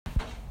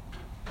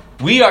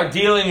We are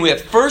dealing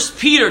with 1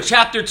 Peter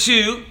chapter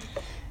 2,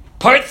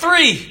 part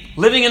 3,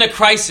 living in a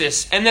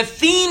crisis. And the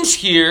themes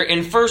here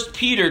in 1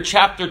 Peter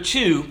chapter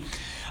 2,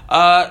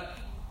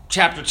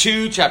 chapter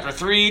 2, chapter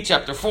 3,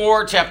 chapter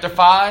 4, chapter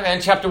 5,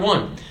 and chapter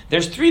 1.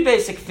 There's three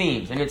basic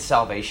themes, and it's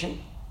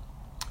salvation.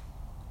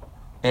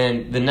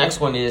 And the next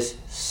one is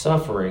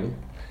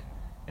suffering.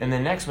 And the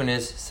next one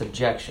is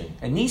subjection.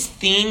 And these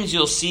themes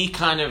you'll see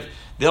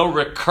they'll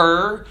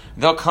recur.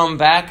 They'll come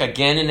back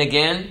again and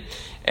again.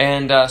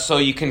 And so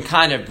you can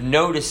kind of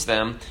notice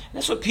them. And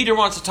that's what Peter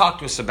wants to talk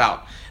to us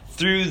about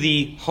through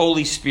the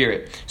Holy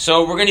Spirit.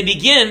 So we're going to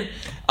begin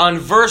on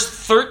verse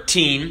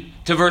 13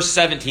 to verse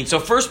 17. So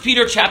 1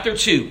 Peter chapter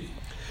 2,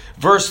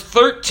 verse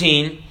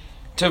 13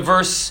 to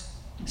verse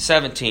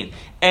 17.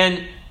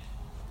 And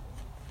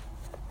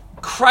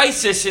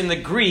crisis in the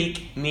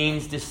Greek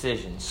means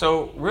decision.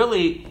 So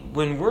really,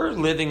 when we're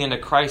living in a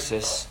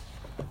crisis,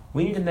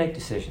 we need to make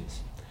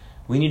decisions.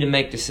 We need to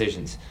make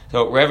decisions.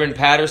 So Reverend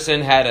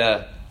Patterson had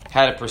a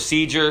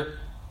procedure,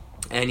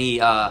 and he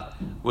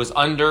was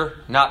under,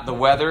 not the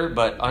weather,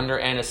 but under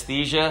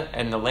anesthesia.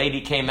 And the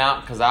lady came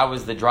out because I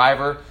was the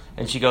driver,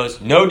 and she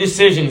goes, "No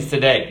decisions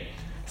today."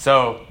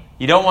 So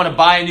you don't want to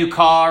buy a new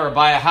car or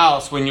buy a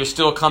house when you're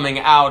still coming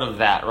out of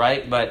that,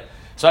 right?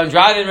 So I'm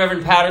driving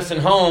Reverend Patterson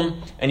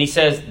home, and he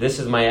says, "This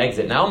is my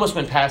exit." And I almost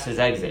went past his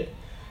exit.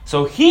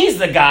 So he's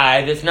the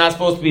guy that's not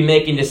supposed to be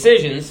making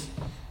decisions,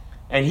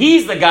 and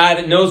he's the guy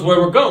that knows where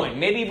we're going.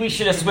 Maybe we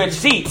should have switched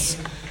seats.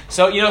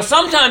 So,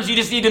 sometimes you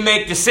just need to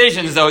make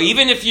decisions, though.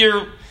 Even if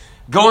you're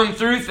going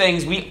through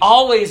things, we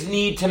always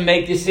need to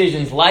make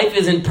decisions. Life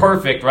isn't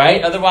perfect,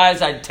 right?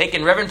 Otherwise, I'd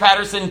taken Reverend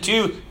Patterson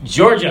to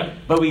Georgia,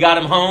 but we got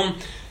him home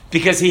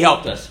because he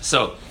helped us.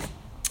 So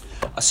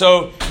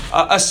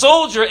a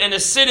soldier and a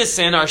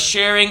citizen are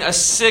sharing a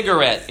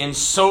cigarette in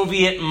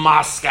Soviet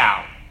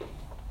Moscow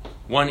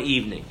one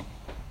evening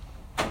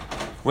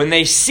when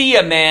they see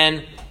a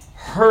man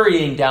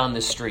hurrying down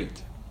the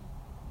street.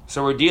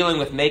 So we're dealing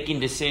with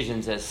making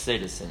decisions as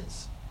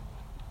citizens.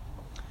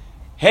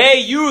 "Hey,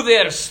 you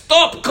there,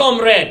 stop,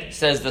 comrade,"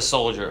 says the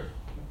soldier.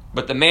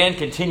 But the man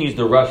continues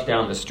to rush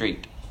down the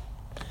street.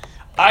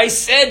 "I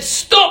said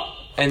stop!"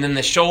 And then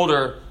the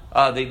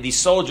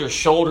soldier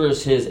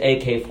shoulders his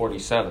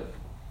AK-47.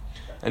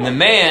 And the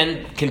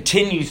man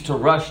continues to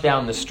rush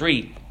down the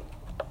street.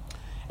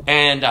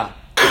 And a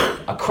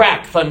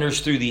crack thunders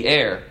through the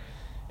air.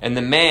 And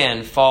the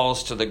man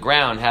falls to the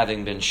ground,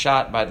 having been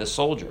shot by the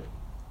soldier.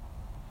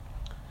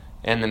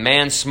 And the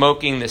man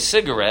smoking the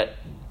cigarette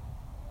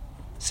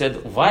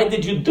said, "Why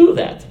did you do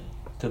that?"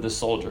 to the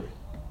soldier.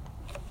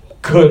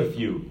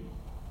 "Curfew,"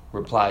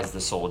 replies the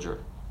soldier.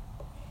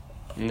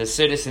 And the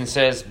citizen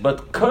says,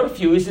 "But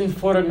curfew isn't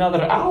for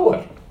another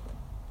hour."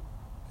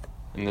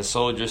 And the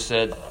soldier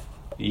said,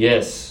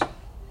 "Yes,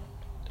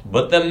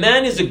 but the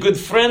man is a good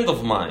friend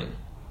of mine.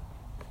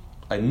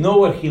 I know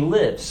where he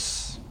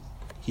lives.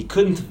 He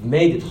couldn't have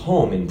made it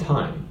home in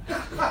time."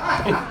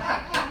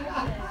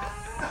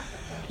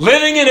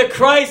 Living in a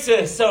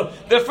crisis. So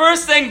the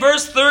first thing,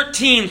 verse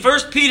 13,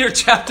 1 Peter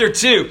chapter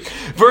 2,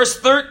 verse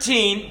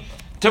 13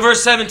 to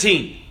verse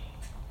 17.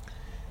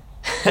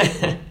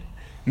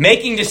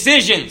 Making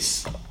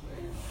decisions.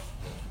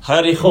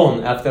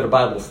 Harichon after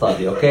Bible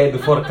study, okay?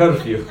 Before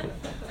curfew.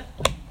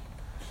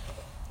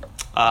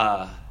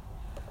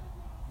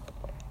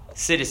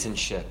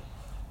 Citizenship.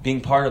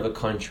 Being part of a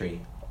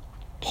country.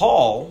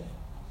 Paul,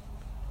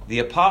 the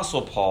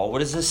Apostle Paul,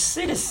 was a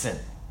citizen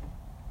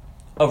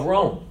of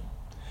Rome.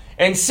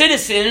 And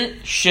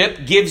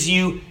citizenship gives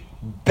you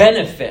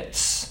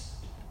benefits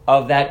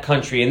of that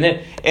country.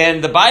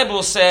 And the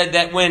Bible said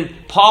that when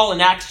Paul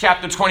in Acts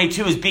chapter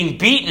 22 is being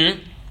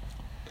beaten,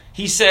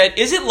 he said,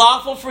 "Is it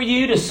lawful for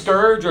you to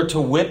scourge or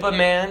to whip a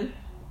man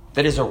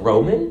that is a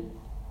Roman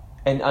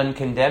and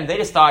uncondemned?" They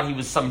just thought he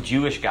was some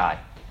Jewish guy.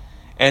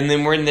 And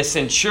then when the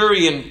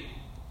centurion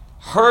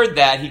heard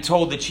that, he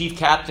told the chief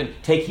captain,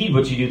 "Take heed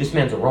what you do. This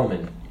man's a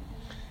Roman."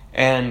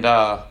 And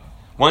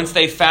once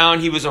they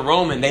found he was a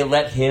Roman, they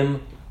let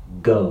him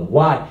go.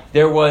 Why?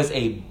 There was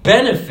a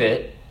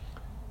benefit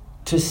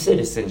to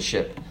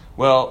citizenship.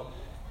 Well,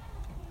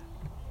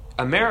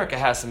 America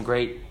has some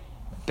great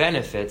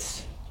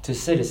benefits to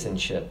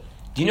citizenship.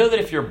 Do you know that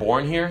if you're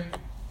born here,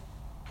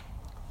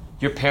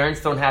 your parents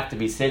don't have to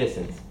be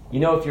citizens? You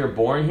know, if you're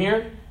born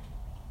here,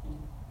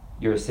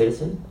 you're a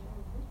citizen?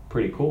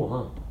 Pretty cool,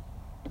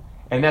 huh?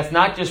 And that's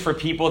not just for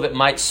people that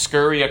might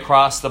scurry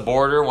across the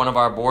border, one of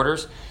our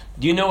borders.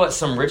 Do you know what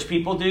some rich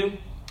people do?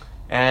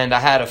 And I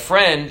had a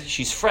friend,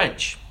 she's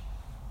French,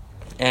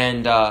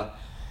 and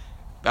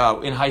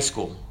in high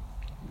school.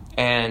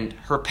 And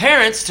her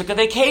parents took a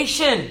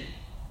vacation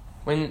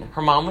when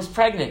her mom was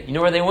pregnant. You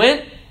know where they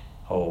went?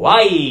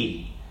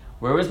 Hawaii.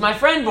 Where was my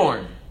friend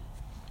born?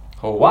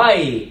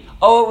 Hawaii.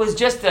 Oh, it was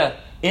just an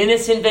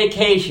innocent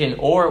vacation,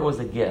 or it was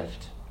a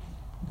gift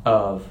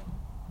of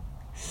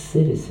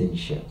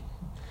citizenship.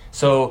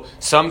 So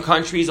some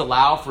countries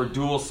allow for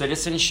dual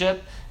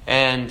citizenship.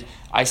 And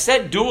I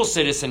said dual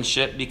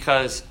citizenship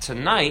because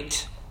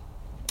tonight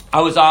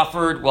I was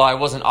offered, well, I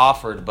wasn't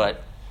offered,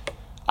 but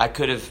I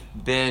could have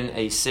been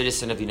a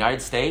citizen of the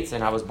United States,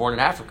 and I was born in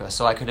Africa,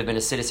 so I could have been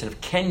a citizen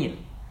of Kenya.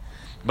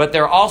 But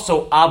there are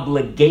also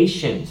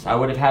obligations. I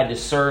would have had to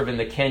serve in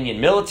the Kenyan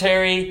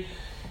military,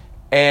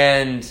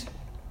 and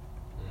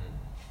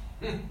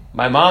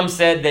my mom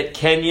said that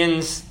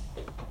Kenyans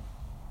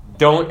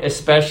don't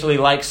especially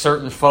like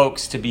certain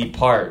folks to be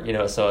part,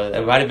 so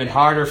it might have been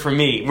harder for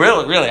me.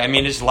 Really. I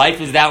mean, just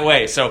life is that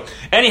way. So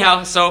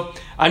anyhow, so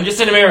I'm just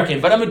an American,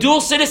 but I'm a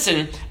dual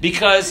citizen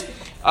because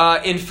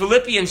in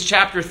Philippians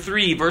chapter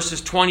 3,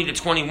 verses 20 to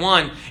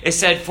 21, it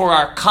said, for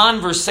our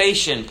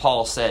conversation,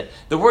 Paul said.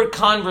 The word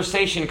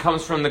conversation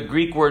comes from the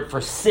Greek word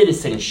for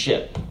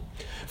citizenship.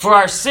 For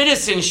our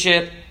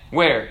citizenship,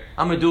 where?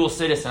 I'm a dual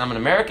citizen. I'm an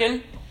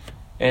American,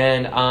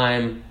 and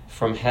I'm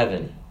from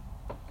heaven.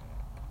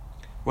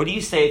 What do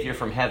you say if you're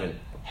from heaven?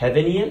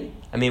 Heavenian?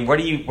 I mean, what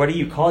do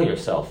you call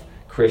yourself?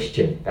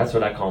 Christian. That's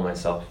what I call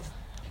myself.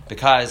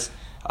 Because,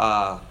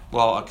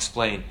 I'll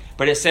explain.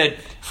 But it said,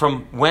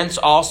 from whence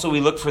also we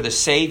look for the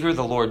Savior,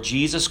 the Lord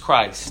Jesus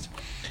Christ.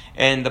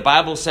 And the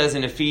Bible says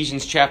in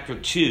Ephesians chapter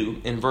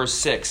 2, in verse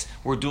 6,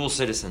 we're dual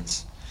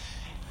citizens.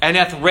 And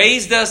hath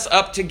raised us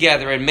up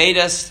together and made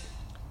us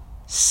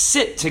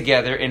sit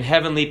together in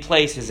heavenly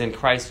places in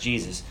Christ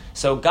Jesus.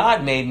 So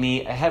God made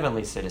me a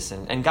heavenly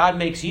citizen, and God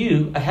makes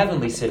you a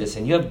heavenly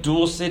citizen. You have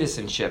dual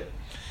citizenship.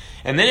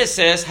 And then it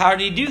says, how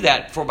do you do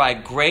that? For by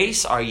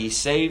grace are ye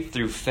saved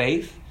through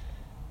faith,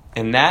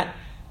 and that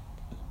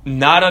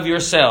not of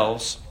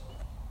yourselves,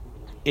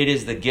 it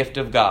is the gift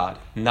of God,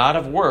 not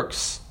of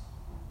works,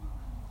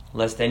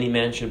 lest any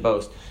man should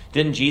boast.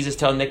 Didn't Jesus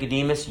tell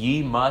Nicodemus,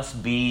 ye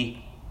must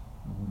be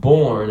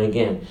born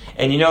again?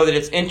 And you know that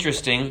it's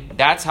interesting,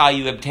 that's how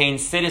you obtain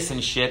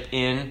citizenship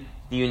in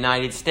the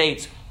United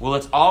States. Well,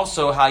 it's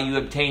also how you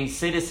obtain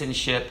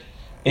citizenship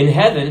in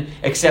heaven,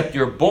 except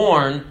you're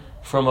born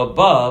from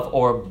above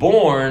or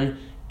born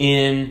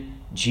in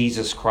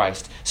Jesus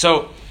Christ.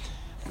 So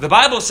the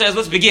Bible says,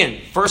 let's begin.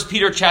 1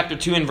 Peter chapter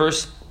 2 and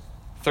verse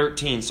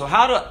 13. So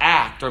how to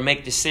act or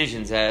make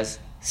decisions as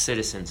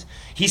citizens.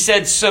 He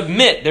said,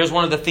 submit. There's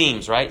one of the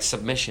themes, right?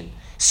 Submission.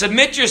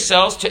 Submit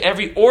yourselves to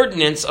every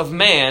ordinance of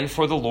man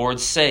for the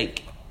Lord's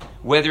sake,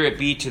 whether it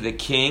be to the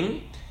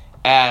king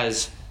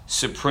as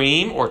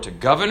supreme, or to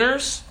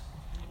governors,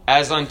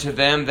 as unto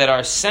them that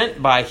are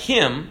sent by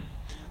him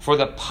for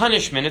the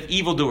punishment of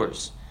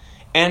evildoers,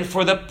 and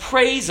for the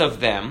praise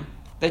of them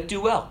that do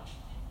well.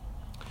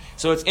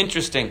 So it's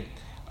interesting.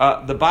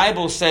 The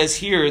Bible says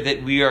here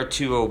that we are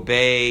to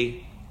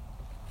obey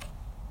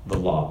the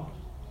law.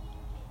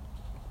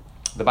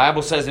 The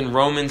Bible says in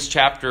Romans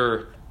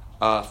chapter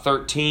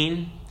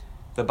 13,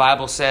 the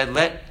Bible said,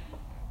 let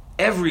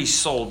every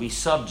soul be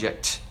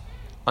subject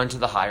unto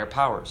the higher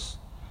powers.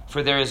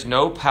 For there is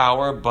no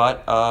power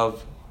but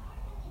of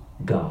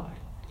God.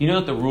 You know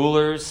that the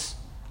rulers,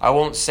 I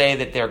won't say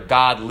that they're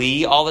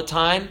godly all the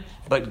time,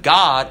 but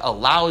God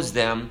allows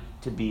them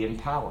to be in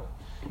power.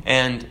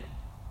 And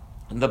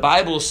the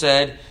Bible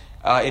said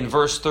in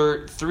verse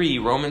 3,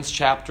 Romans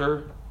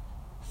chapter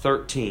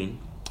 13,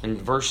 in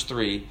verse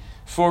 3,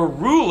 for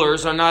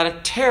rulers are not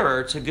a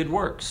terror to good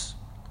works,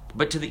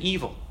 but to the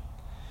evil.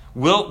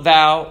 Wilt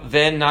thou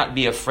then not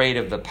be afraid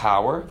of the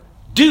power?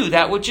 Do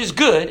that which is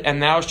good,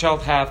 and thou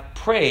shalt have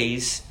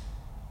praise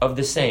of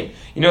the same.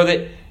 You know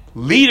that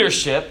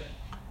leadership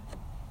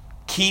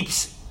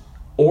keeps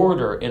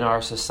order in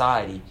our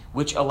society,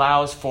 which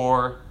allows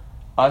for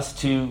us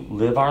to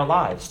live our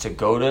lives,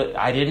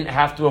 I didn't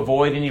have to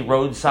avoid any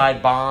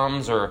roadside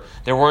bombs, or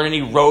there weren't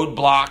any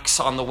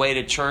roadblocks on the way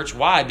to church.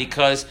 Why?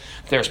 Because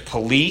there's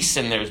police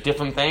and there's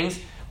different things.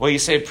 Well, you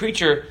say,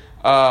 preacher,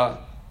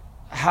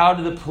 how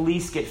do the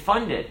police get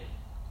funded?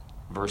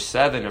 Verse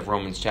 7 of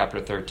Romans chapter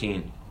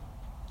 13.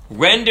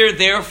 Render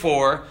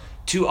therefore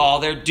to all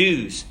their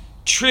dues,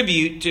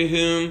 tribute to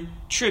whom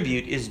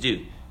tribute is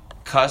due,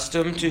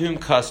 custom to whom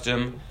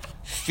custom,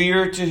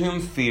 fear to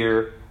whom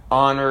fear,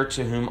 honor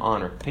to whom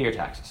honor. Pay your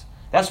taxes.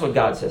 That's what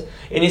God says.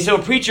 And you say,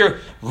 well, preacher,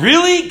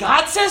 really?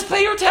 God says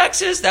pay your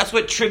taxes? That's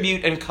what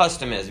tribute and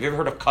custom is. Have you ever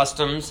heard of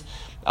customs?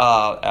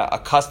 A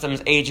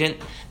customs agent,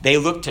 they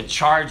look to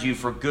charge you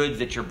for goods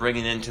that you're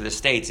bringing into the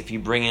States. If you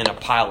bring in a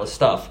pile of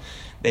stuff,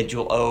 that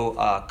you'll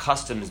owe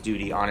customs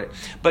duty on it.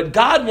 But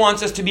God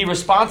wants us to be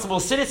responsible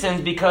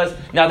citizens because,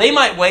 now they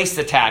might waste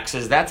the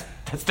taxes, that's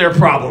their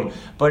problem.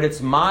 But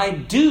it's my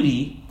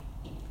duty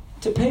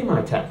to pay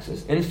my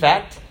taxes. In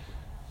fact,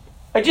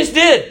 I just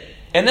did.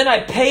 And then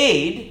I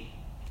paid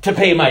to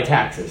pay my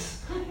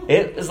taxes.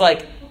 It was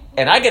like,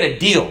 and I get a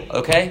deal,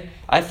 okay?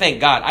 I thank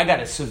God. I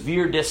got a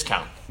severe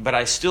discount, but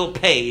I still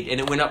paid, and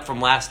it went up from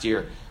last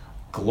year.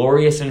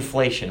 Glorious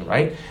inflation,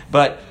 right?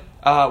 But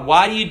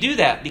why do you do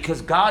that?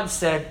 Because God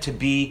said to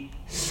be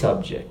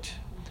subject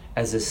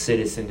as a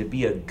citizen, to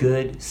be a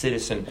good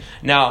citizen.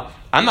 Now,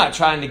 I'm not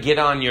trying to get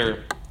on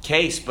your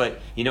case,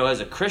 but, as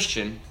a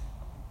Christian,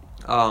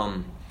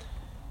 well,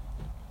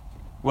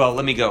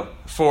 let me go.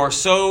 For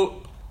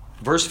so,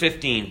 verse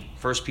 15,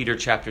 1 Peter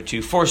chapter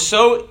 2, for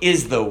so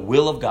is the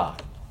will of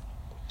God,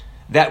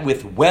 that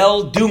with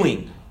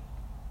well-doing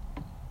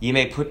you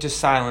may put to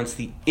silence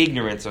the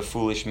ignorance of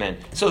foolish men.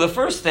 So the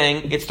first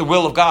thing, it's the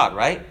will of God,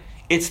 right?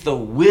 It's the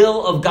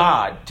will of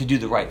God to do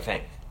the right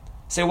thing.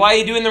 Say, why are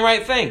you doing the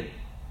right thing?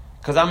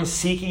 Because I'm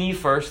seeking you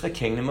first, the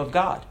kingdom of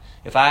God.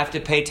 If I have to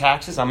pay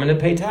taxes, I'm going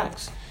to pay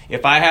tax.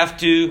 If I have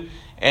to,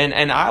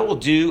 and I will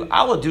do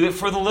it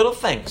for the little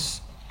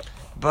things.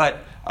 But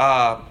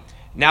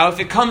now if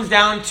it comes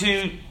down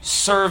to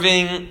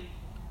serving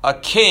a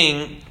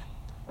king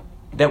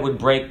that would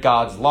break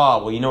God's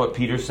law, well, you know what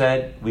Peter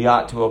said? We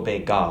ought to obey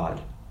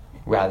God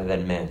rather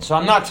than men. So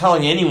I'm not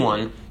telling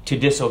anyone to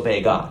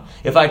disobey God.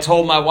 If I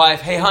told my wife,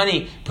 hey,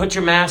 honey, put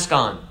your mask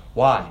on.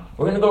 Why?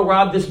 We're going to go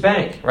rob this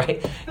bank,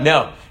 right?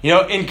 No.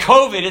 In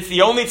COVID, it's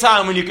the only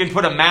time when you can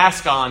put a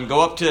mask on, go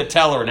up to the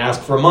teller and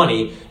ask for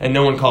money, and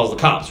no one calls the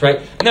cops,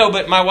 right? No,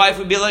 but my wife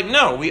would be like,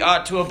 no, we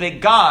ought to obey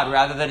God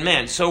rather than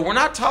man. So we're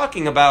not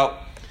talking about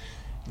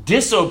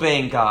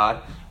disobeying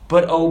God,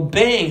 but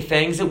obeying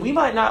things that we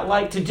might not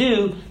like to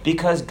do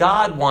because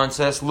God wants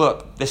us.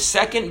 Look, the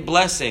second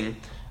blessing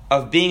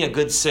of being a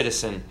good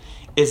citizen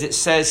is it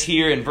says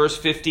here in verse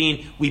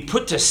 15, we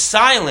put to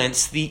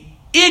silence the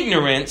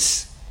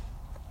ignorance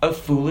of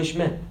foolish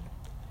men.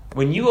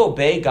 When you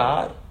obey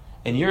God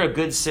and you're a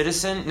good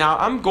citizen, now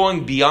I'm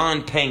going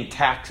beyond paying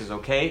taxes,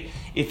 okay?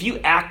 If you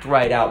act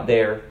right out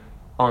there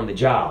on the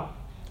job,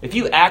 if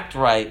you act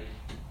right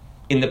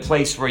in the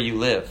place where you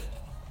live,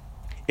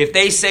 if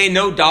they say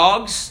no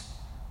dogs,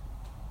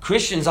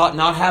 Christians ought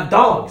not have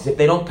dogs if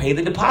they don't pay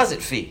the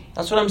deposit fee.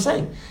 That's what I'm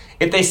saying.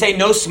 If they say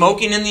no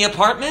smoking in the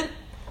apartment,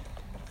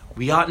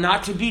 we ought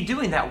not to be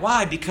doing that.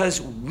 Why? Because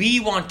we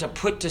want to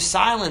put to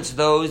silence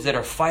those that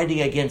are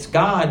fighting against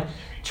God,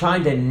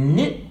 trying to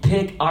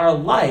nitpick our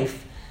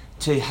life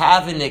to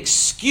have an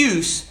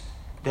excuse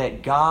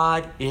that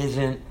God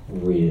isn't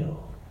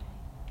real.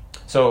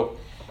 So,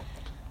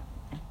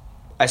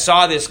 I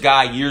saw this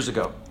guy years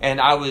ago, and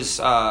I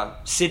was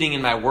sitting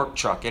in my work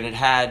truck, and it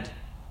had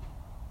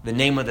the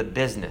name of the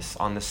business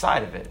on the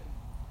side of it.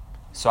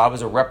 So I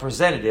was a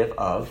representative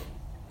of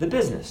the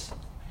business.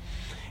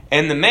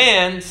 And the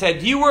man said,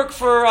 do you work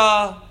for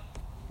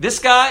this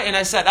guy? And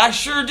I said, I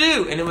sure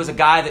do. And it was a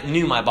guy that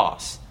knew my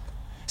boss.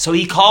 So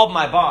he called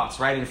my boss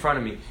right in front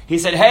of me. He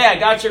said, hey, I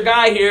got your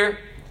guy here.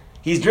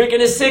 He's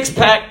drinking a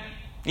six-pack,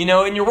 in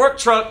your work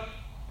truck.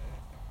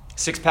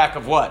 Six-pack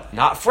of what?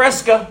 Not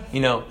Fresca,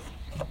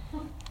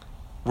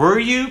 Were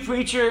you,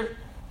 preacher?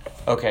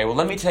 Okay, well,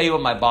 let me tell you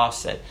what my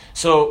boss said.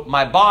 So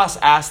my boss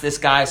asked this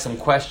guy some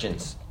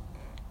questions.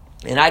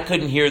 And I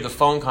couldn't hear the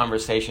phone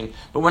conversation.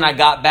 But when I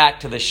got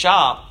back to the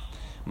shop,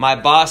 my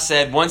boss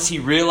said once he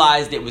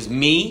realized it was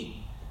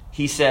me,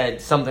 he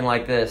said something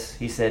like this.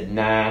 He said,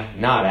 nah,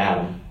 not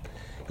Adam.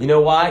 You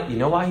know why? You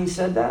know why he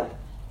said that?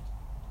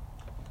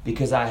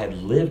 Because I had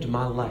lived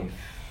my life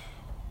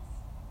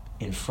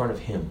in front of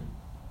him.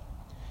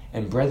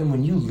 And brethren,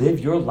 when you live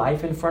your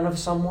life in front of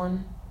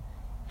someone,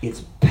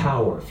 it's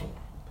powerful.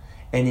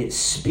 And it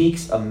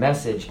speaks a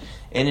message.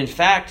 And in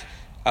fact,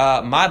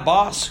 my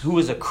boss, who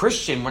was a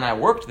Christian when I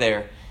worked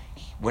there,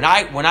 when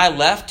I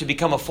left to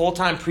become a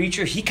full-time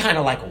preacher, he kind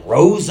of like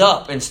rose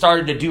up and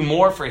started to do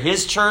more for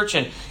his church.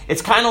 And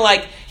it's kind of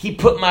like he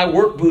put my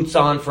work boots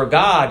on for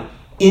God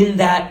in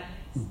that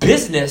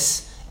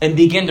business and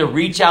began to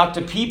reach out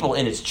to people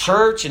in his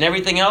church and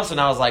everything else.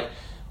 And I was like,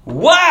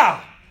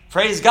 wow,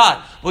 praise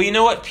God. Well, you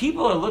know what?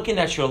 People are looking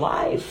at your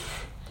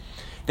life,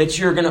 that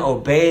you're going to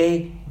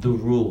obey the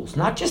rules,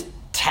 not just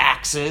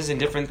taxes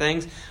and different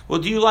things. Well,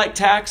 do you like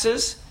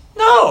taxes?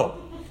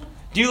 No.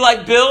 Do you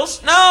like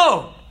bills?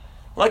 No.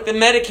 Like the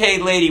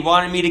Medicaid lady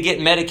wanted me to get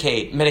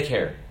Medicaid.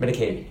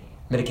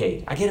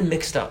 I get them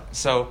mixed up.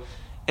 So,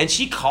 and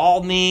she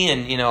called me,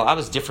 and I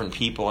was different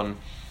people,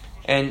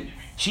 and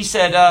she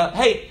said,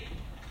 "Hey,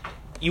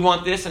 you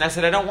want this?" And I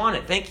said, "I don't want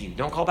it. Thank you.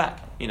 Don't call back."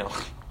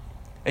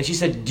 And she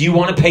said, "Do you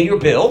want to pay your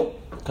bill?"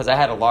 Because I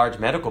had a large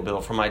medical bill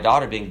for my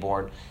daughter being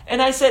born,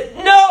 and I said,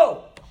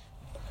 "No,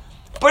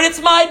 but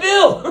it's my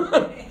bill."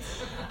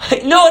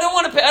 No, I don't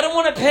want to pay. I don't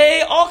want to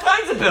pay all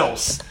kinds of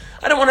bills.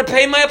 I don't want to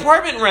pay my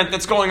apartment rent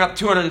that's going up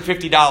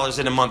 $250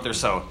 in a month or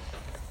so.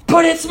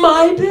 But it's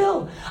my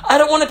bill. I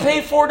don't want to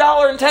pay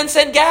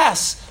 $4.10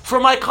 gas for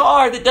my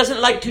car that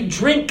doesn't like to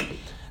drink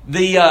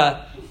the,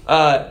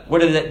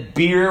 what is that,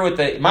 beer with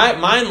the,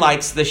 mine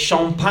likes the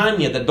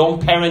champagne, the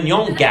Dom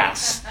Perignon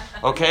gas.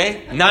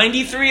 Okay?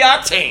 93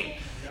 octane.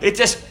 It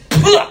just,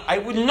 I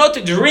would not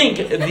drink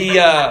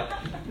the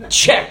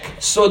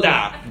Czech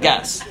soda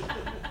gas.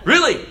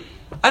 Really?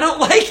 I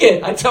don't like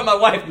it. I tell my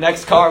wife,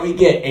 next car we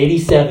get,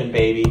 87,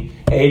 baby.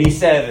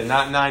 87,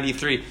 not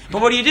 93. But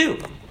what do?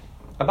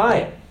 I buy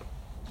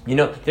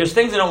it. There's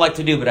things I don't like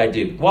to do, but I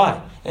do.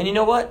 Why? And you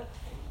know what?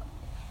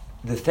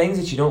 The things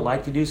that you don't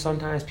like to do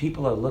sometimes,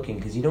 people are looking.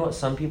 Because you know what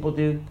some people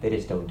do? They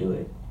just don't do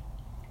it.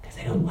 Because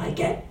they don't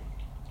like it.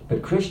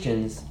 But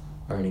Christians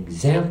are an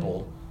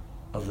example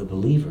of the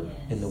believer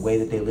in the way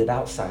that they live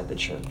outside the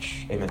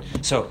church. Amen.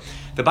 So,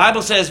 the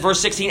Bible says, verse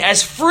 16,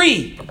 as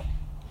free,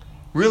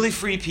 really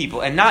free people,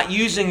 and not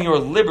using your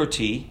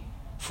liberty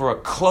for a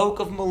cloak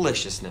of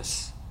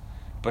maliciousness,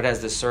 but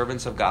as the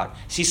servants of God.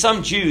 See,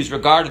 some Jews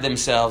regarded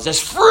themselves as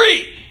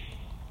free.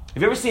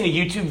 Have you ever seen a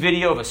YouTube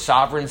video of a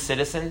sovereign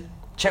citizen?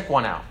 Check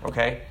one out,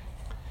 okay?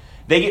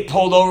 They get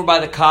pulled over by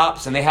the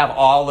cops and they have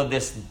all of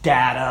this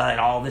data and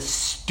all this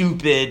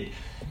stupid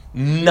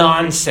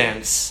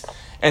nonsense.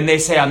 And they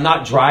say, I'm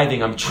not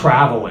driving, I'm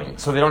traveling.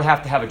 So they don't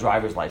have to have a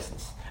driver's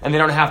license. And they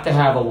don't have to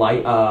have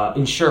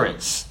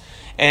insurance.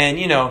 And,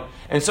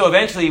 and so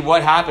eventually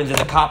what happens is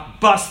the cop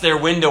busts their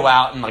window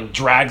out and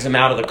drags them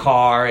out of the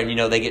car. And,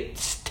 they get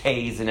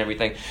tased and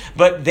everything.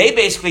 But they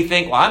basically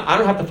think, well, I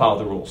don't have to follow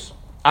the rules.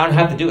 I don't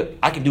have to do it.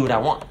 I can do what I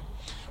want.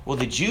 Well,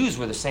 the Jews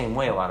were the same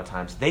way a lot of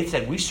times. They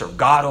said, we serve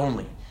God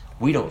only.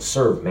 We don't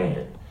serve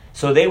man.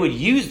 So they would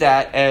use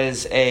that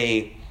as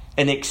an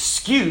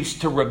excuse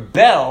to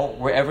rebel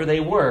wherever they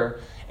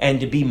were and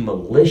to be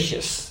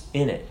malicious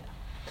in it.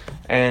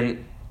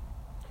 And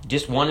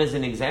just one as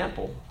an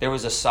example, there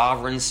was a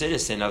sovereign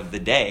citizen of the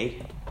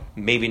day,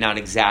 maybe not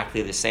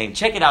exactly the same.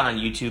 Check it out on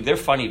YouTube. They're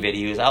funny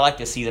videos. I like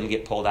to see them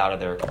get pulled out of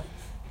their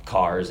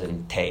cars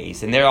and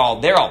tased. And they're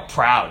all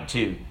proud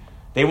too.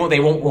 They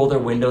won't roll their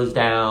windows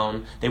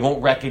down. They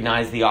won't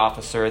recognize the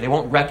officer. They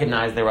won't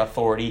recognize their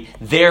authority.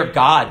 They're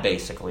God,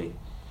 basically.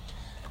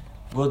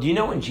 Well, do you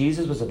know when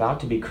Jesus was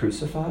about to be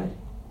crucified?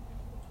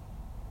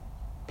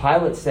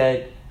 Pilate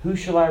said, who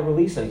shall I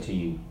release unto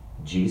you?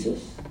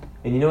 Jesus?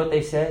 And you know what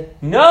they said?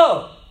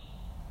 No!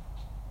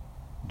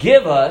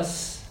 Give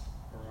us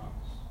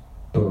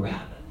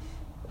Barabbas.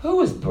 Who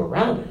was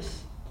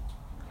Barabbas?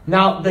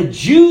 Now, the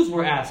Jews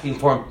were asking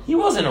for him. He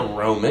wasn't a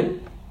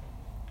Roman.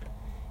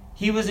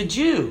 He was a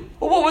Jew.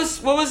 Well,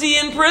 what was he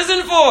in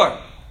prison for?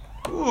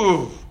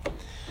 Ooh.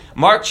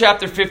 Mark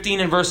chapter 15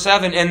 and verse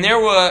 7. And there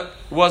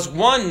was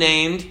one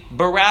named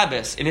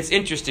Barabbas. And it's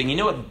interesting. You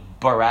know what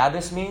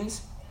Barabbas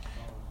means?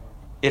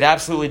 It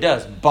absolutely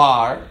does.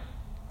 Bar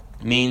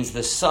means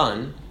the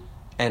son.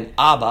 And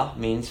Abba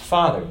means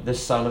father. The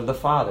son of the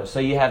father. So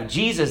you have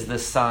Jesus, the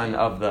son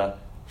of the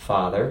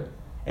father.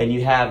 And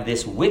you have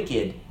this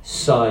wicked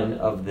son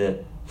of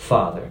the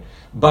father.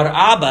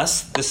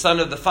 Barabbas, the son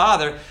of the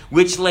father,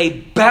 which lay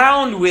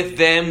bound with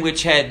them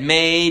which had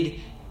made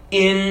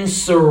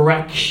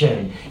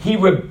insurrection. He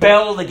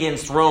rebelled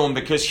against Rome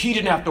because he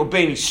didn't have to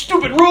obey any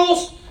stupid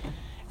rules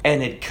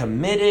and had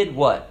committed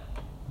what?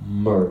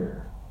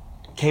 Murder.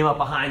 Came up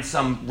behind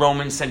some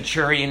Roman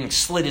centurion,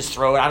 slit his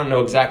throat. I don't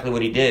know exactly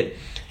what he did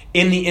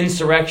in the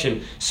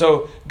insurrection.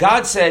 So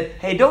God said,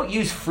 hey, don't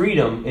use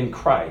freedom in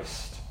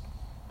Christ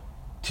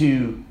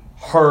to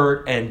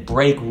hurt and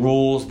break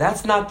rules.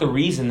 That's not the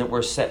reason that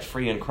we're set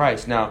free in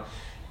Christ. Now,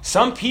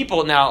 some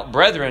people,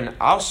 brethren,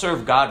 I'll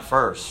serve God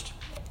first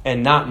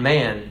and not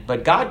man.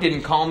 But God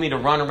didn't call me to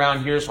run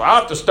around here, so I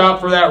have to stop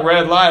for that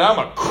red light. I'm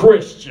a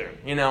Christian,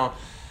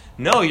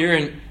 No, you're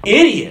an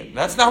idiot.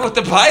 That's not what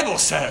the Bible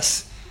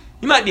says.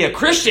 You might be a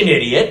Christian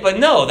idiot, but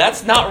no,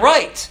 that's not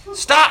right.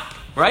 Stop,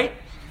 right?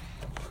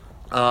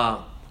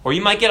 Or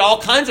you might get all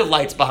kinds of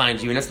lights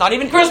behind you, and it's not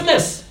even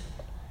Christmas.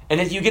 And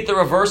if you get the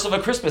reverse of a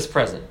Christmas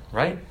present,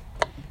 right?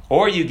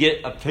 Or you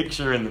get a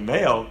picture in the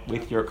mail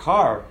with your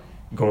car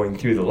going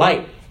through the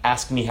light.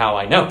 Ask me how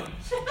I know.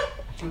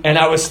 And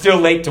I was still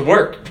late to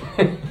work.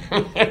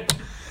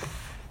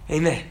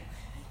 Amen.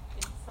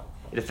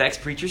 It affects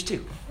preachers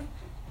too.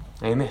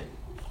 Amen.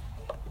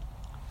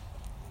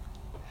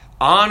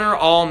 Honor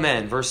all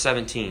men. Verse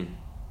 17.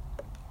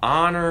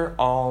 Honor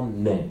all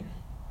men.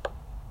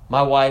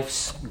 My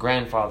wife's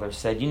grandfather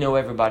said, you know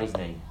everybody's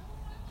name.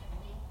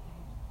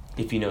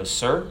 If you know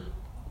sir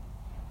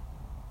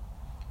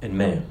and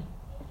ma'am.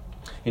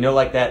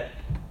 Like that,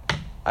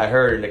 I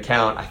heard an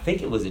account, I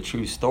think it was a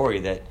true story,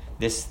 that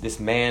this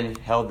man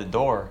held the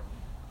door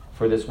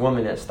for this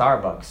woman at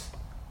Starbucks.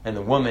 And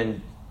the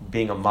woman,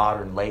 being a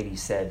modern lady,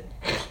 said,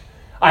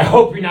 I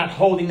hope you're not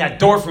holding that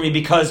door for me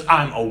because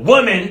I'm a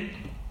woman.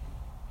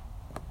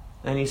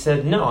 And he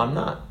said, no, I'm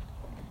not.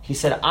 He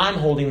said, I'm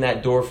holding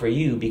that door for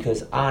you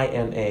because I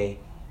am a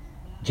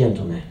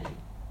gentleman.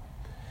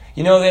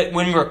 That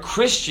when we're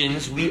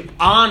Christians, we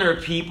honor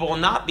people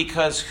not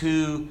because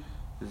who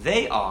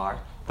they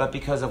are, but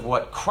because of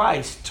what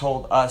Christ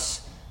told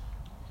us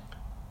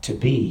to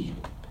be.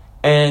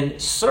 And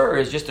sir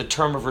is just a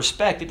term of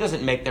respect. It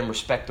doesn't make them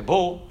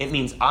respectable. It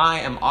means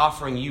I am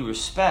offering you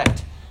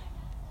respect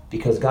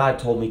because God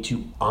told me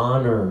to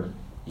honor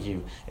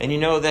you. And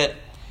that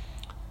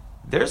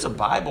there's a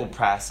Bible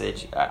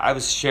passage. I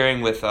was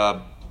sharing with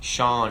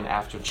Sean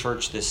after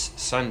church this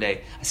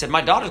Sunday. I said,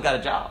 my daughter's got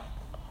a job.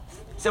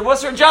 I said,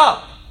 what's her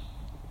job?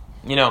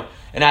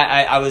 And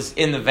I was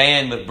in the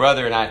van with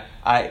brother, and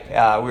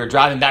we were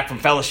driving back from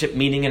fellowship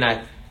meeting, and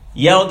I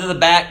yelled to the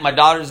back. My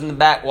daughter's in the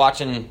back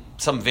watching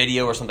some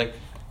video or something. I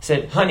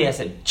said, honey,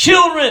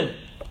 children.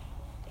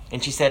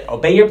 And she said,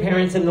 obey your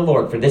parents in the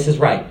Lord, for this is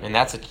right. And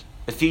that's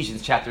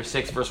Ephesians chapter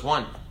 6, verse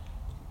 1.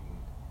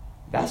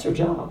 That's her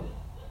job.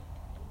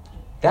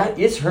 That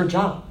is her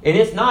job. And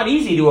it's not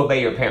easy to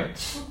obey your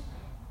parents.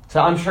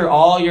 So I'm sure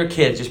all your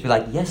kids just be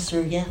like, yes,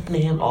 sir, yes,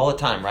 ma'am, all the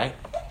time, right?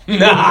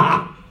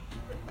 Nah.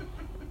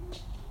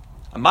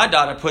 My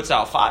daughter puts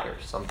out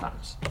fires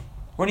sometimes.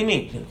 What do you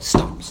mean?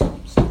 Stop.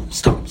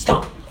 stomp, stomp,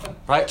 stomp.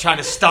 Right? Trying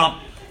to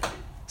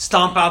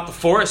stomp out the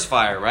forest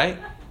fire, right?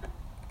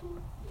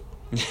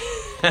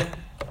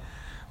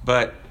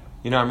 But,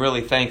 I'm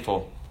really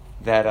thankful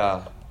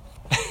that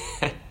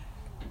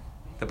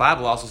the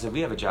Bible also said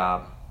we have a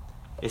job.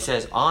 It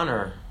says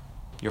honor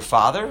your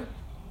father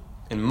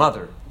and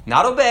mother.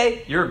 Not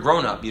obey. You're a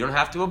grown-up. You don't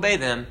have to obey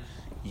them.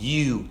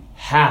 You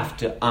have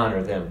to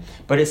honor them.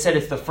 But it said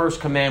it's the first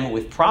commandment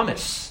with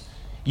promise.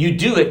 You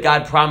do it,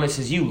 God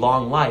promises you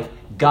long life.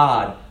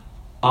 God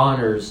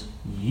honors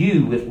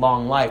you with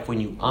long life when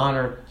you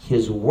honor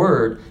His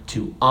word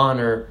to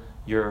honor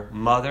your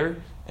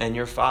mother and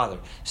your father.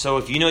 So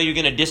if you know you're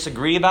going to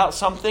disagree about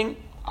something,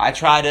 I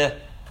try to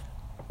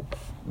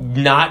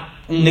not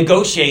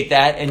negotiate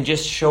that and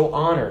just show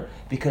honor,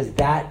 because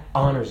that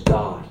honors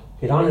God.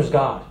 It honors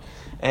God.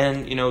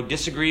 And,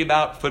 disagree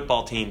about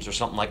football teams or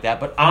something like that,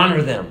 but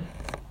honor them.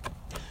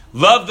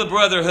 Love the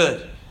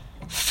brotherhood.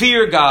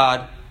 Fear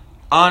God.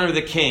 Honor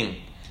the king.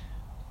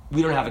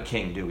 We don't have a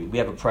king, do we? We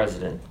have a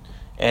president.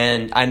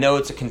 And I know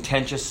it's a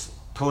contentious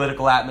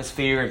political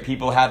atmosphere and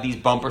people have these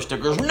bumper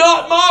stickers,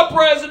 not my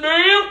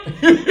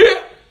president!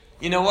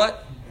 You know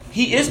what?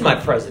 He is my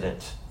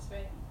president.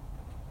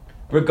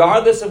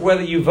 Regardless of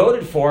whether you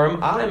voted for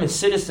him, I am a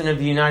citizen of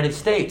the United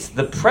States.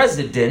 The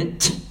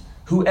president,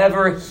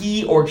 whoever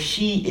he or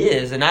she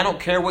is, and I don't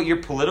care what your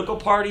political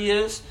party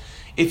is,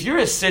 if you're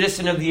a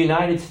citizen of the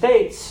United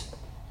States,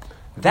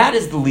 that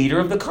is the leader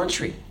of the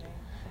country.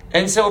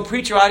 And so,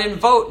 preacher, I didn't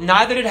vote.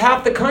 Neither did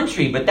half the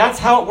country. But that's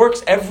how it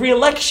works every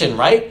election,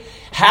 right?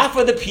 Half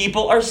of the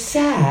people are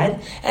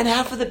sad and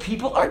half of the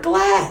people are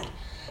glad.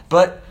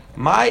 But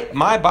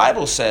my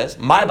Bible says,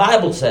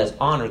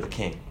 honor the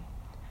king.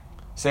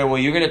 Say, well,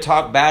 you're going to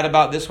talk bad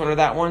about this one or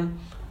that one?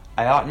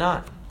 I ought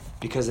not.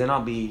 Because then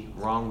I'll be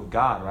wrong with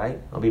God, right?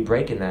 I'll be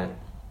breaking that.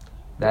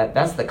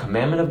 That's the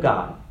commandment of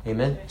God.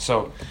 Amen?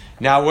 So,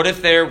 now what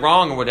if they're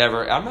wrong or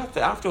whatever? I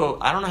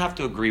don't have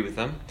to agree with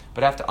them,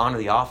 but I have to honor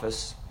the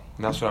office.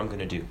 And that's what I'm going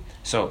to do.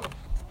 So,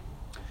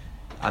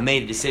 I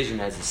made a decision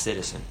as a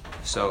citizen.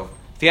 So,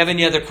 if you have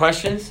any other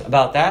questions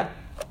about that,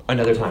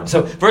 another time.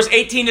 So, verse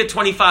 18 to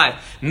 25.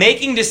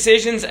 Making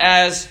decisions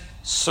as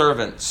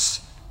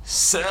servants.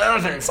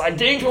 Servants. I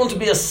didn't want to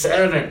be a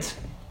servant.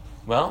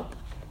 Well,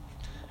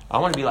 I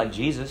want to be like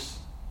Jesus.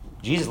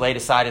 Jesus laid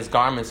aside his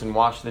garments and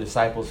washed the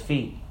disciples'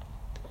 feet.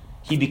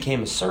 He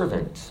became a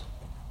servant.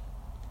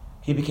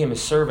 He became a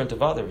servant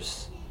of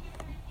others.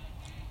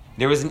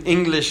 There was an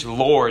English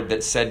lord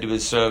that said to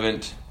his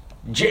servant,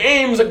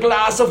 James, a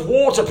glass of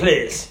water,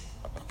 please.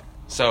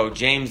 So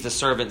James the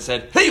servant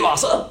said, Here you are,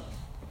 sir.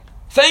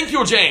 Thank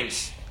you,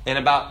 James. And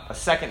about a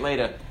second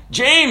later,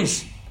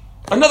 James,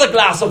 another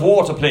glass of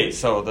water, please.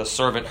 So the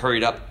servant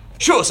hurried up.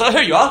 Sure, sir,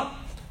 here you are.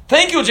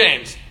 Thank you,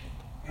 James.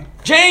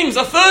 James,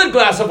 a third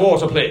glass of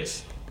water,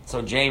 please.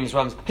 So James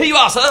runs, Here you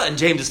are, sir. And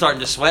James is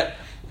starting to sweat.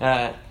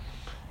 And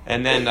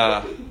then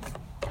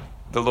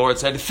the Lord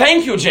said,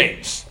 Thank you,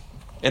 James.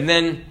 And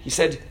then he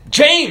said,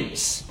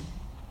 James,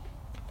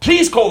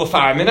 please call the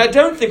firemen. I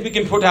don't think we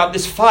can put out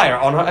this fire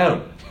on our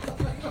own.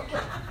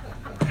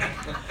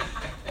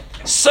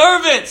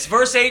 Servants,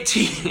 verse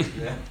 18.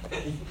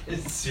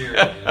 It's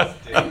serious,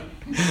 dude.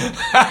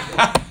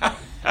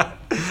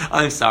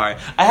 I'm sorry.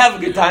 I have a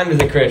good time as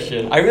a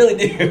Christian. I really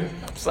do.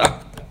 I'm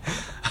sorry.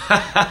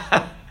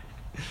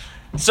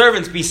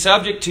 Servants, be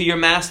subject to your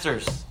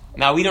masters.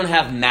 Now, we don't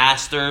have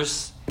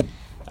masters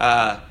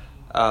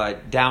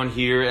down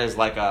here as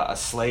like a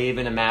slave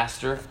and a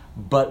master,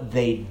 but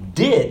they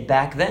did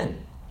back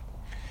then.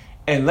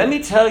 And let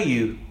me tell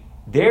you,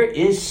 there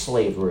is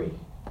slavery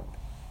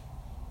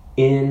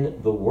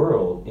in the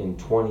world in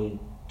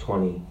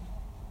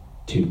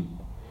 2022.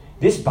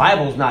 This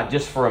Bible is not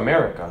just for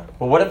America.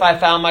 But what if I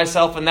found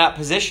myself in that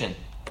position?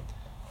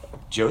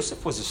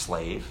 Joseph was a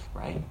slave,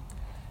 right?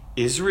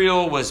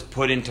 Israel was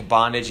put into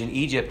bondage in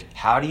Egypt.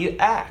 How do you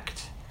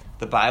act?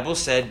 The Bible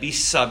said, be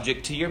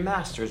subject to your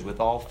masters with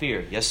all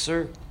fear. Yes,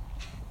 sir.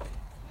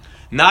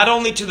 Not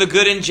only to the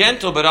good and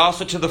gentle, but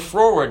also to the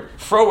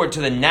froward to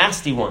the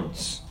nasty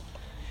ones.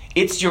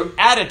 It's your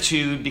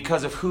attitude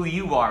because of who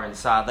you are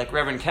inside. Like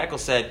Reverend Keckle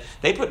said,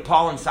 they put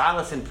Paul and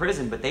Silas in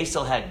prison, but they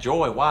still had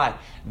joy. Why?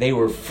 They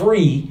were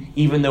free,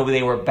 even though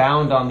they were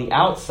bound on the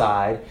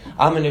outside.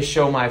 I'm going to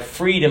show my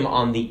freedom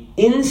on the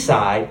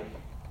inside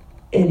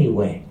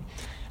anyway.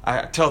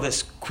 I tell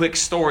this quick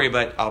story,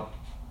 but I'll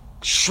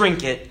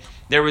shrink it.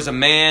 There was a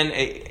man,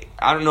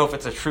 I don't know if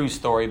it's a true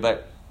story,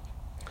 but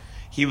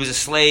he was a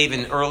slave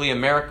in early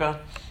America,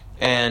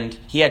 and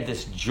he had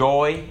this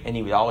joy, and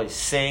he would always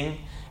sing.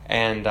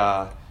 And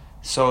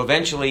so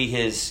eventually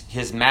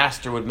his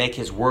master would make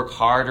his work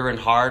harder and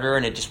harder,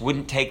 and it just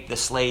wouldn't take the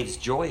slave's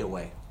joy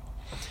away.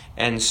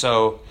 And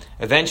so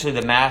eventually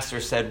the master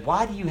said,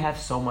 why do you have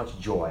so much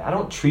joy? I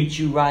don't treat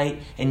you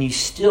right, and you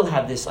still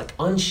have this like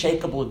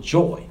unshakable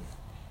joy.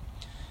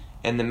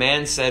 And the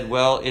man said,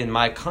 well, in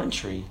my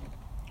country,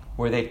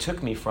 where they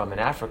took me from in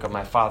Africa,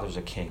 my father's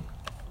a king.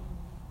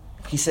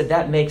 He said,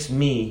 that makes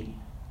me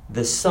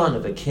the son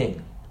of a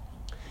king.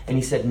 And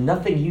he said,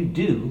 nothing you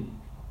do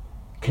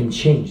can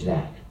change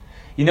that.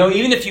 You know,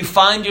 even if you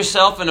find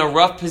yourself in a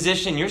rough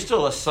position, you're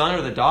still a son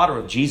or the daughter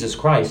of Jesus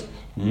Christ.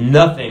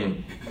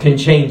 Nothing can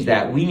change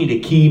that. We need to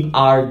keep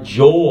our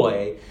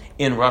joy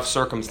in rough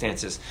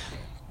circumstances.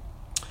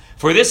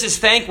 For this is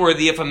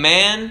thankworthy if a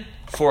man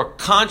for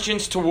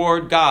conscience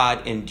toward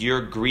God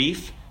endure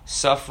grief,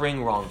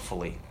 suffering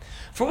wrongfully.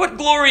 For what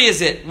glory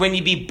is it when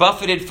ye be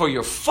buffeted for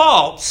your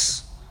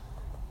faults?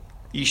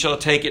 Ye shall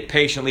take it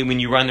patiently when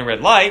you run the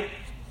red light.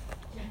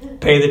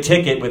 Pay the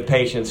ticket with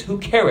patience. Who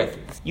careth?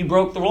 You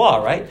broke the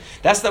law, right?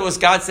 That's what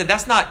God said.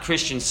 That's not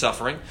Christian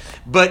suffering.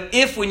 But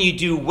if when you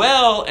do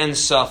well and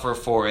suffer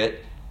for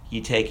it, you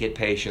take it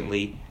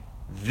patiently,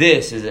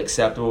 this is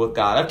acceptable with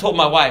God. I've told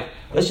my wife,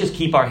 let's just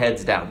keep our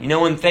heads down. You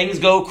know, when things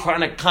go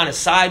kind of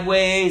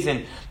sideways,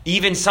 and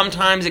even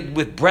sometimes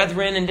with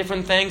brethren and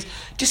different things,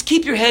 just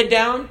keep your head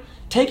down,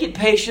 take it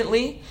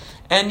patiently,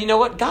 and you know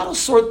what? God will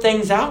sort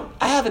things out.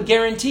 I have a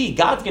guarantee.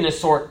 God's going to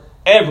sort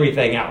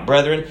everything out,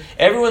 brethren.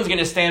 Everyone's going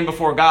to stand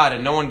before God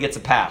and no one gets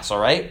a pass, all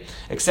right?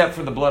 Except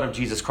for the blood of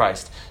Jesus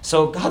Christ.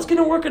 So God's going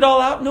to work it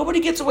all out. Nobody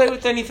gets away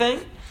with anything.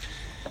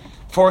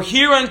 For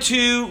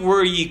hereunto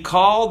were ye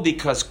called,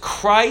 because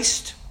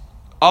Christ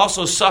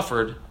also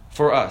suffered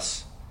for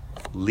us,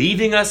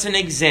 leaving us an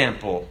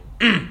example.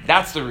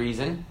 That's the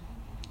reason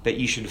that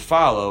you should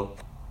follow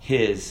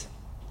his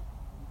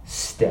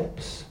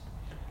steps.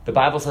 The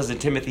Bible says in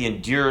Timothy,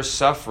 endure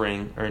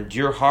suffering, or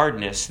endure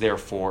hardness,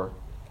 therefore,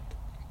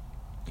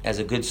 as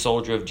a good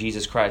soldier of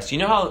Jesus Christ. You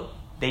know how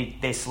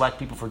they select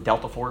people for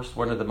Delta Force,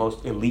 one of the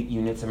most elite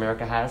units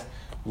America has?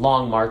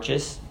 Long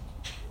marches.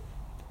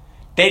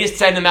 They just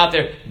send them out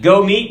there,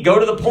 go meet, go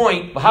to the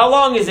point. How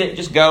long is it?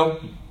 Just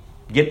go.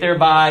 Get there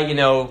by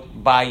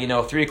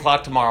 3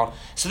 o'clock tomorrow.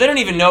 So they don't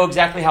even know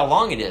exactly how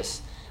long it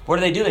is. What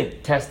are they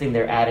doing? Testing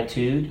their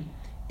attitude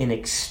in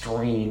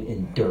extreme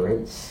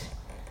endurance.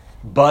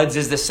 BUDS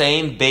is the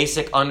same,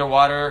 basic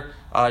underwater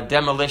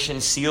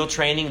demolition SEAL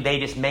training. They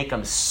just make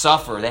them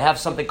suffer. They have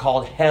something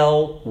called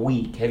Hell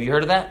Week. Have you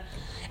heard of that?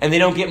 And they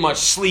don't get much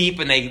sleep,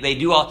 and they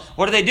do all.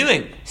 What are they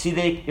doing? See,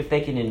 if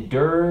they can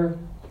endure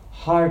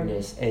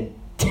hardness and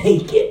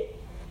take it.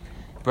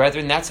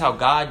 Brethren, that's how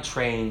God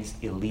trains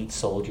elite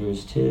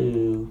soldiers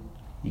too.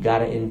 You got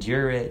to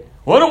endure it.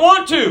 Well, I don't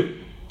want to.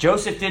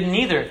 Joseph didn't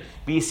either.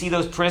 But you see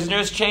those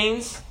prisoners'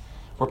 chains?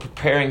 We're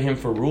preparing him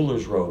for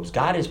ruler's robes.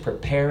 God is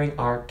preparing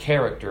our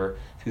character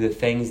through the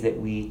things that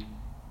we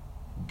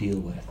deal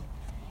with.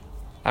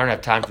 I don't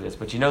have time for this,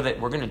 but you know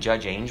that we're going to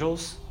judge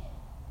angels?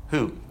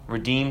 Who?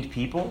 Redeemed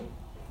people?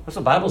 That's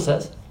what the Bible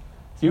says. So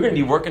you're going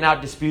to be working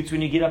out disputes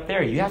when you get up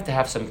there. You have to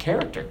have some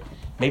character.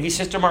 Maybe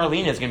Sister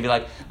Marlena is going to be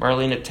like,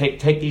 Marlena,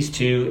 take these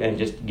two and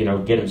just, get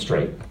them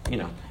straight.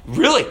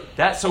 Really?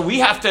 So we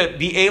have to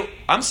be able.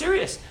 I'm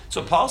serious.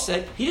 So Paul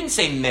said, he didn't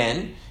say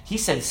men. He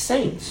said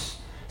saints.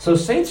 So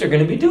saints are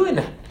going to be doing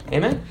that.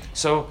 Amen?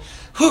 So,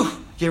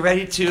 get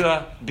ready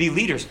to be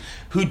leaders.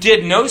 Who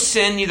did no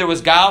sin, neither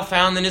was guile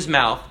found in his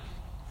mouth.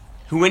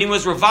 Who when he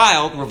was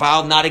reviled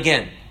not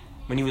again.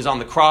 When he was on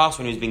the cross,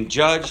 when he was being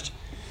judged.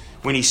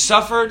 When he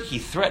suffered, he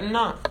threatened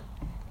not,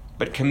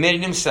 but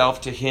committed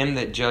himself to him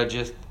that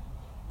judgeth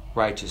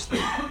righteously.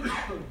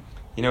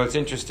 It's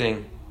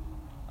interesting.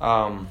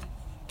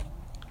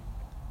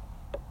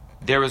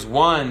 There was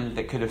one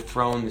that could have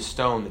thrown the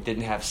stone that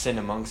didn't have sin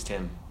amongst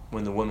him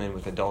when the woman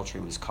with adultery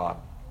was caught.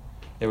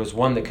 There was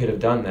one that could have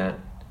done that,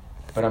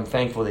 but I'm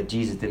thankful that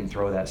Jesus didn't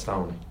throw that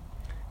stone,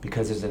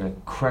 because there's an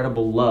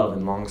incredible love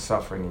and long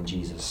suffering in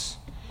Jesus.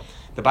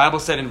 The Bible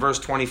said in verse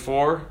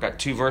 24, got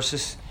 2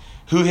 verses,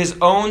 who his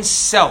own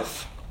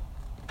self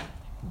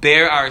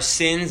bare our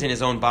sins in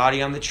his own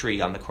body on the tree,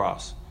 on the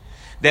cross,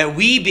 that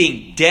we,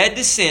 being dead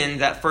to sin,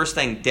 that first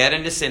thing, dead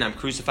unto sin, I'm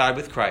crucified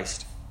with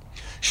Christ,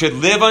 should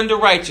live unto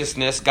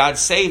righteousness. God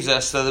saves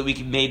us so that we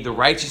can be made the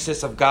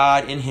righteousness of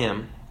God in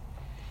him.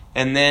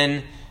 And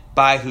then,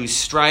 by whose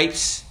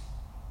stripes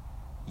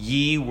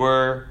ye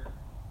were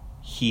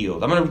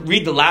healed. I'm going to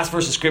read the last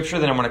verse of Scripture,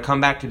 then I'm going to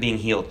come back to being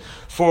healed.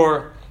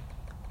 For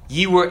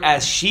ye were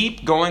as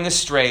sheep going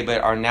astray, but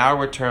are now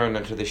returned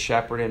unto the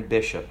shepherd and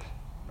bishop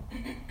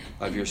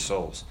of your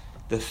souls.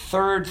 The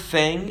third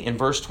thing in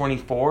verse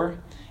 24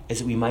 is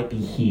that we might be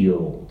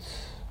healed.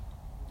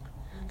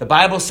 The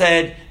Bible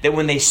said that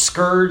when they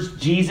scourged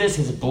Jesus,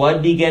 his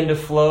blood began to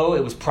flow.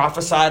 It was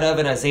prophesied of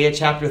in Isaiah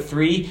chapter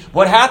 3.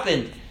 What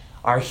happened?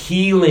 Our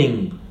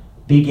healing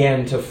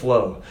began to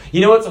flow.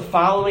 You know what's a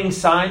following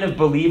sign of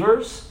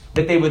believers?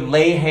 That they would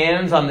lay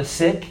hands on the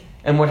sick,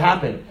 and what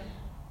happened?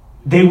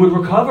 They would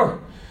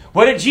recover.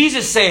 What did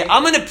Jesus say?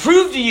 I'm going to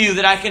prove to you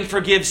that I can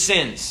forgive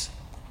sins.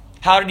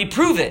 How did he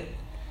prove it?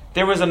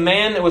 There was a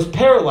man that was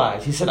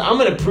paralyzed. He said, I'm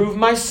going to prove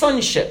my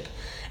sonship.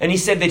 And he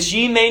said that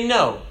ye may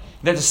know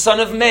that the Son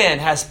of Man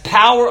has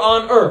power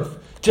on earth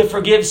to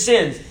forgive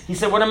sins. He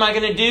said, what am I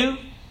going to do?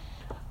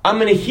 I'm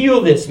going to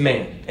heal this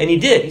man. And he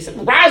did. He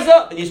said, rise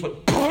up. And he just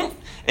went, boom,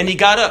 and he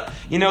got up.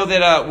 You know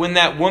that when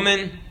that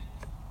woman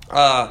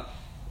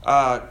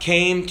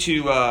came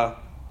to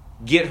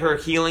get her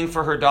healing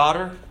for her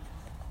daughter,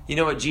 you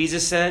know what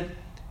Jesus said?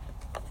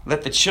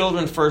 Let the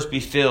children first be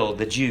filled,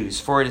 the Jews,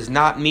 for it is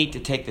not meet to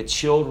take the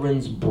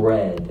children's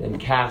bread and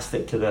cast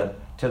it to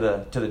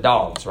the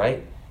dogs, right?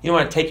 You don't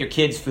want to take your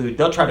kids' food.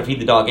 They'll try to feed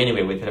the dog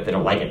anyway with it if they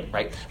don't like it,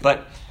 right?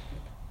 But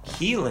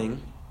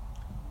healing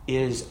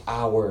is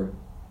our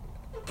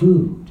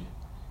food.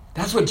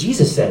 That's what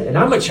Jesus said. And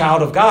I'm a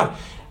child of God.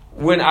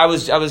 When I'm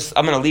going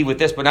to leave with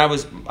this, but I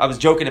was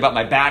joking about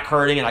my back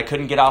hurting and I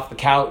couldn't get off the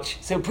couch.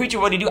 I said, preacher,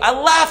 what do you do? I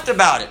laughed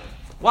about it.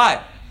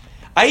 Why?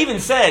 I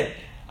said,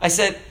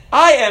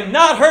 I am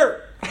not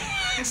hurt.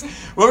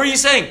 What were you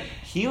saying?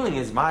 Healing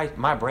is my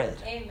bread.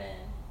 Amen.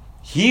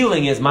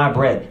 Healing is my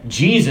bread.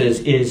 Jesus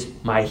is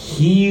my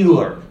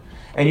healer.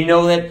 And you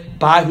know that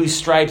by whose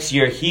stripes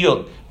you're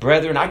healed.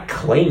 Brethren, I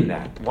claim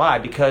that. Why?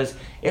 Because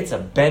it's a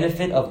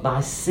benefit of my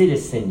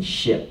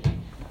citizenship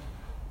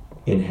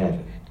in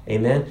heaven.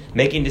 Amen?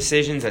 Making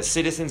decisions as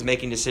citizens,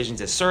 making decisions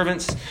as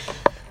servants.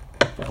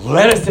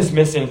 Let us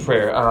dismiss in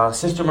prayer.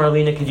 Sister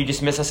Marlena, could you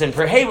dismiss us in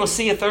prayer? Hey, we'll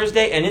see you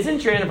Thursday. And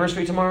isn't your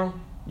anniversary tomorrow?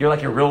 You're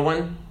like your real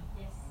one?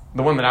 Yes.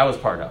 The one that I was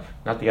part of,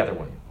 not the other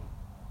one.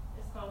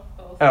 It's called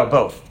both. Oh,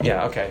 both.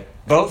 Yeah, okay.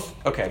 Both?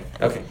 Okay.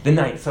 The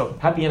 9th. So,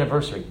 happy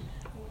anniversary.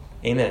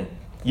 Amen.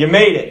 You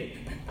made it.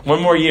 One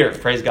more year.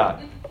 Praise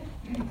God.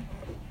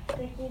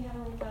 Thank you,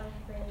 Heavenly Father,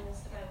 for bringing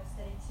this Bible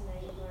study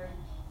tonight, Lord.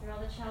 Through all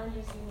the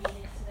challenges you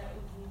needed so that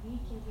we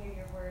can hear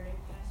your word and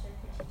Pastor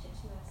can teach it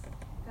to us.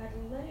 God,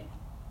 let it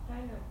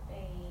find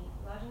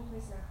a lodging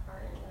place in our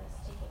heart and let us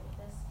take it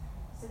with us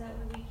so that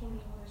we can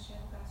be able to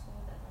share the gospel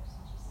with others.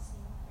 In Jesus'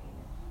 name,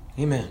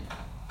 amen. Amen.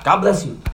 God bless you.